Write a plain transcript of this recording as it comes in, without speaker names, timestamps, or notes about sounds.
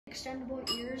extendable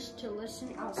ears to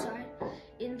listen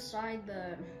inside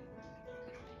the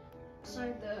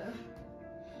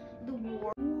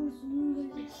war.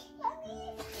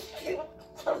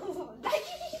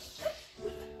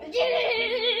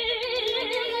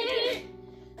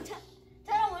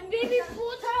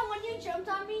 When you jumped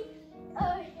on me,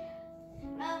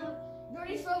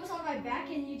 Birdie's throw was on my back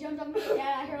and you jumped on me.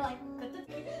 Yeah, I heard like,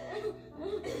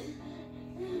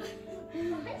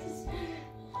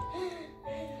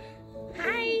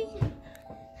 Hi.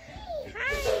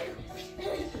 Hi.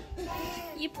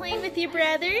 You playing with your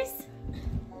brothers?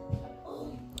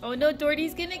 Oh no,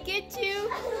 Doherty's gonna get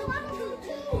you.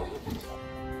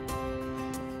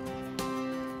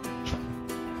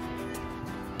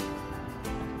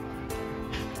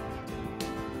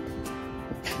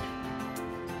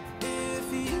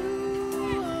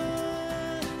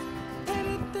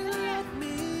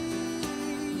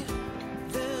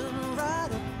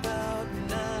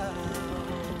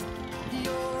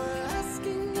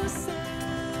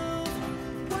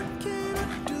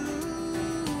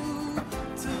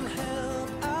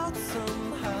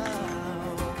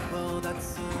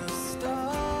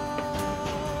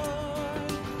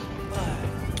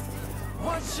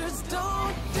 Just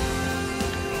don't do,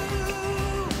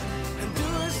 and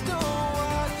doers don't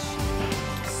watch.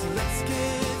 So let's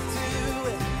get to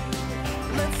it.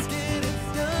 Let's get it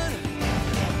done.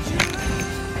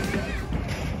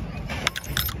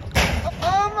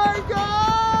 Oh my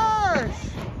gosh!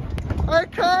 I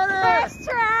caught it! First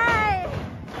try!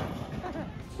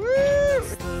 Woo!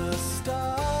 It's the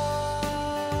start.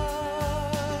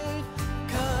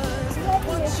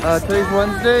 Today's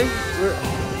Wednesday.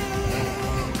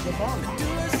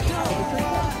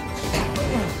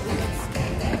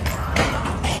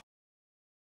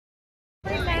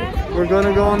 We're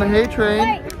gonna go on the hay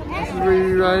train. This is where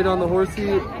you ride on the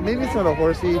horsey. Maybe it's not a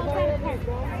horsey.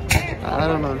 I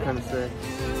don't know what I'm trying to say.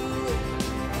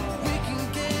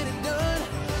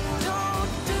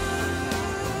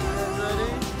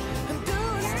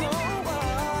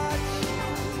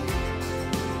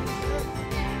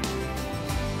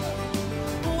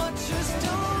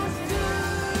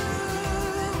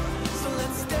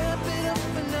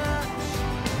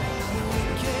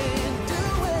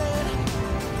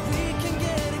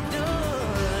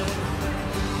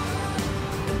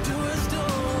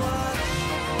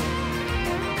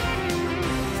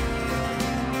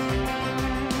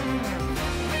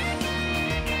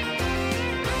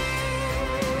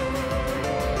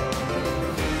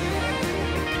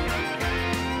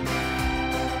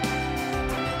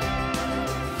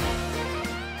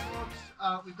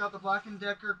 We've got the Black &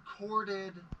 Decker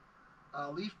corded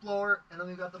leaf blower, and then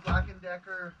we've got the Black &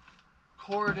 Decker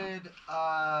corded,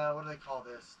 what do they call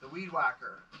this? The weed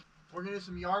whacker. We're going to do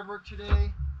some yard work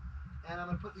today, and I'm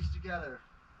going to put these together.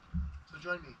 So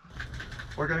join me.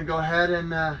 We're going to go ahead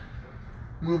and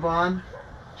move on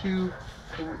to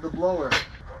the blower.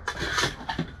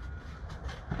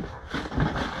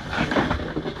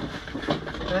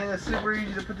 I think that's super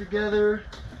easy to put together.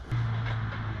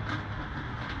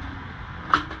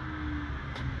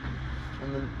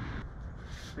 And then,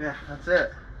 yeah, that's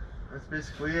it. That's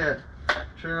basically it.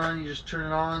 Turn it on, you just turn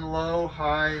it on low,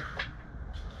 high,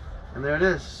 and there it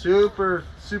is. Super,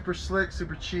 super slick,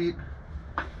 super cheap.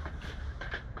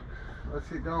 Let's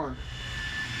get going.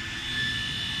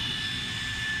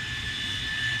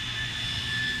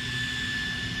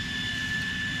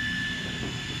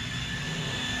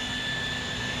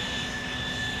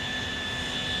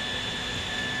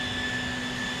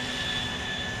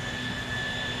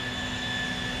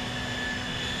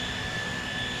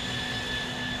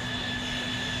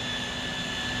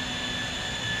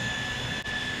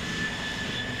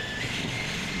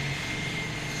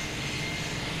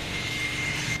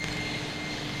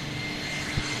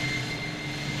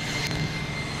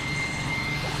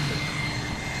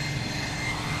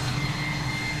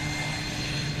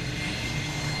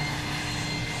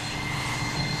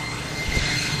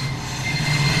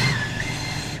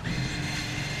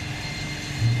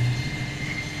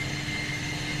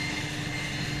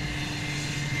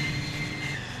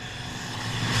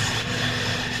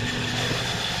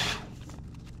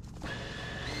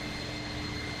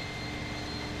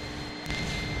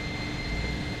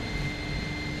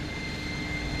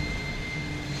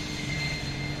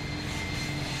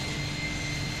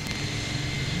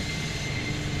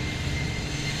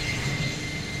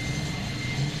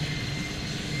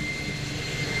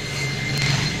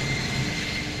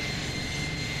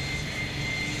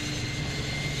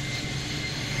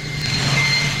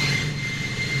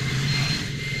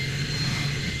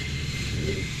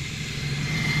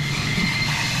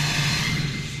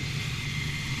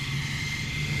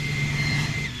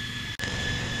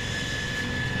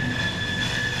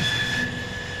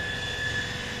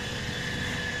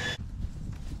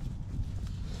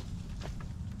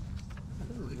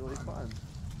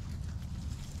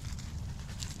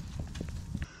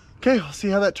 Okay, we'll see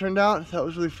how that turned out. That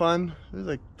was really fun. It was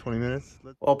like 20 minutes.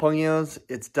 Well, Ponginos,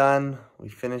 it's done. We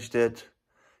finished it.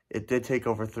 It did take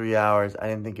over 3 hours. I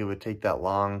didn't think it would take that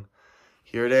long.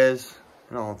 Here it is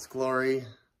in all its glory.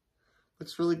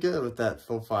 Looks really good with that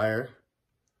faux fire.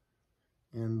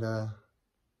 And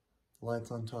lights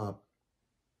on top.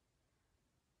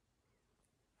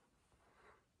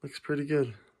 Looks pretty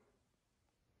good.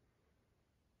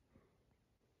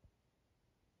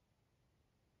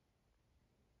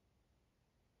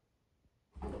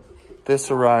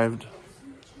 This arrived.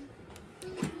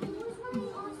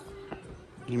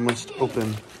 You must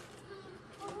open.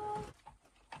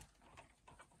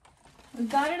 We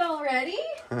got it already?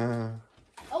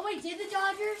 Oh wait, did the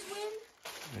Dodgers win?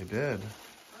 They did.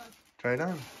 Try it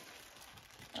on.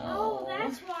 Oh,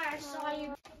 that's why I saw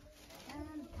you.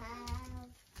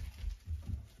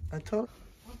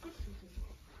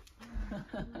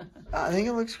 I think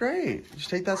it looks great.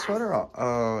 Just take that sweater off.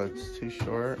 Oh, it's too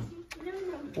short.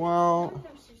 Well,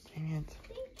 dang it.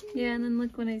 Yeah, and then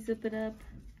look when I zip it up.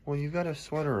 Well, you got a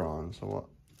sweater on, so what?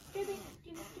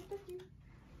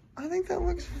 I think that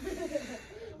looks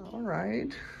all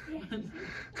right.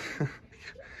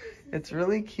 It's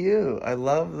really cute. I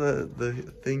love the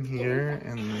thing here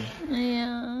and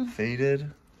the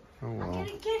faded. Oh well.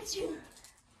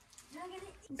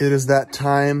 It is that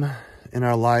time in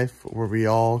our life where we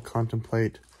all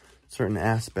contemplate certain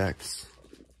aspects.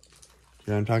 You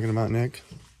know what I'm talking about, Nick?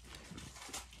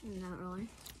 Not really.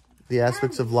 The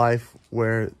aspects of life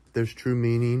where there's true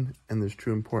meaning and there's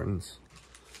true importance.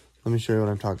 Let me show you what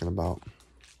I'm talking about.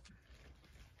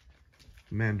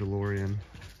 Mandalorian.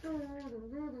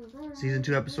 Season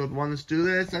 2, episode 1. Let's do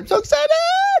this. I'm so excited!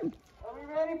 Are we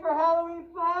ready for Halloween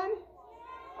fun?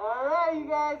 All right, you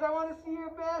guys, I want to see your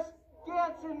best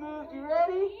dancing moves. You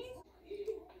ready?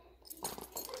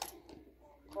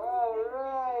 All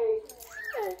right.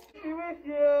 Be with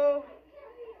you.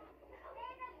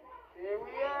 Here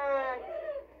we are.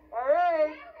 All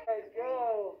right. Let's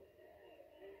go.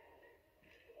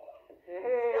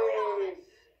 Hey.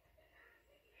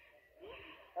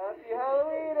 Happy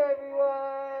Halloween,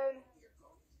 everyone.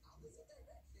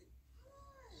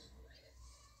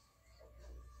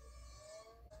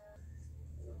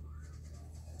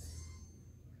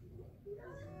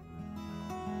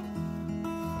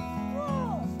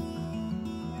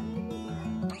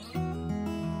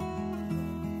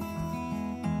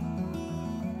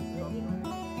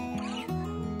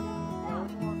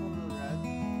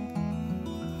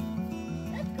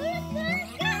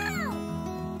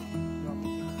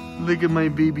 Look at my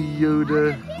baby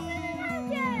Yoda.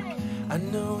 I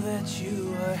know that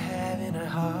you are having a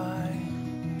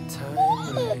hard time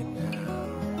right now.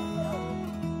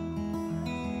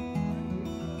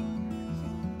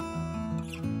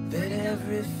 That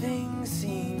everything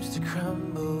seems to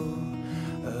crumble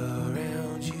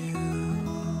around you.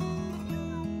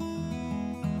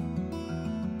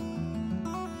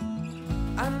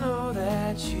 I know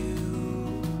that you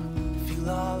feel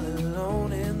all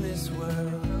alone in this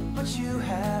world. But you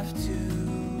have to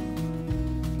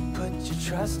put your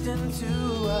trust into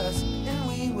us, and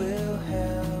we will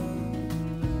help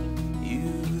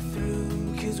you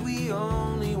through. 'Cause we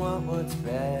only want what's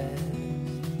best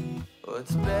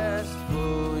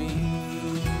for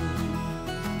you.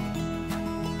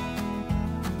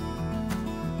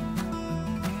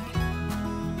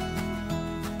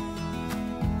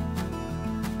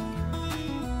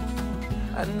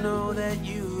 I know that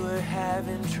you are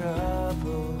having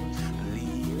trouble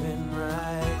believing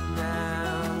right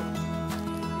now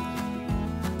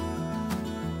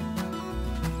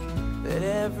that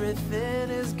everything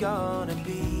is gonna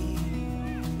be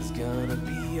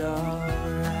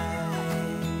alright.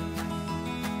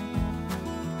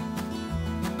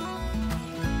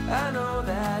 I know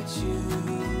that you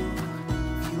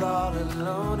feel all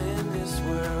alone in this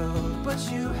world, but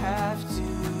you have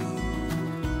to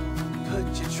put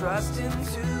your trust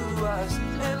into us,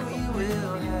 and we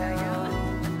will help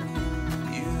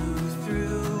you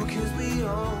through, 'cause we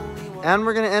only want... And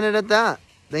we're going to end it at that.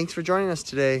 Thanks for joining us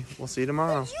today. We'll see you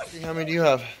tomorrow. How many do you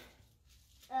have?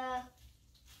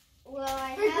 Well, I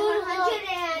have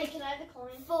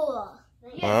 104.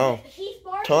 Wow.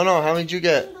 Tono, how many did you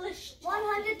get?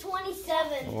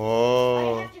 127.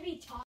 Whoa.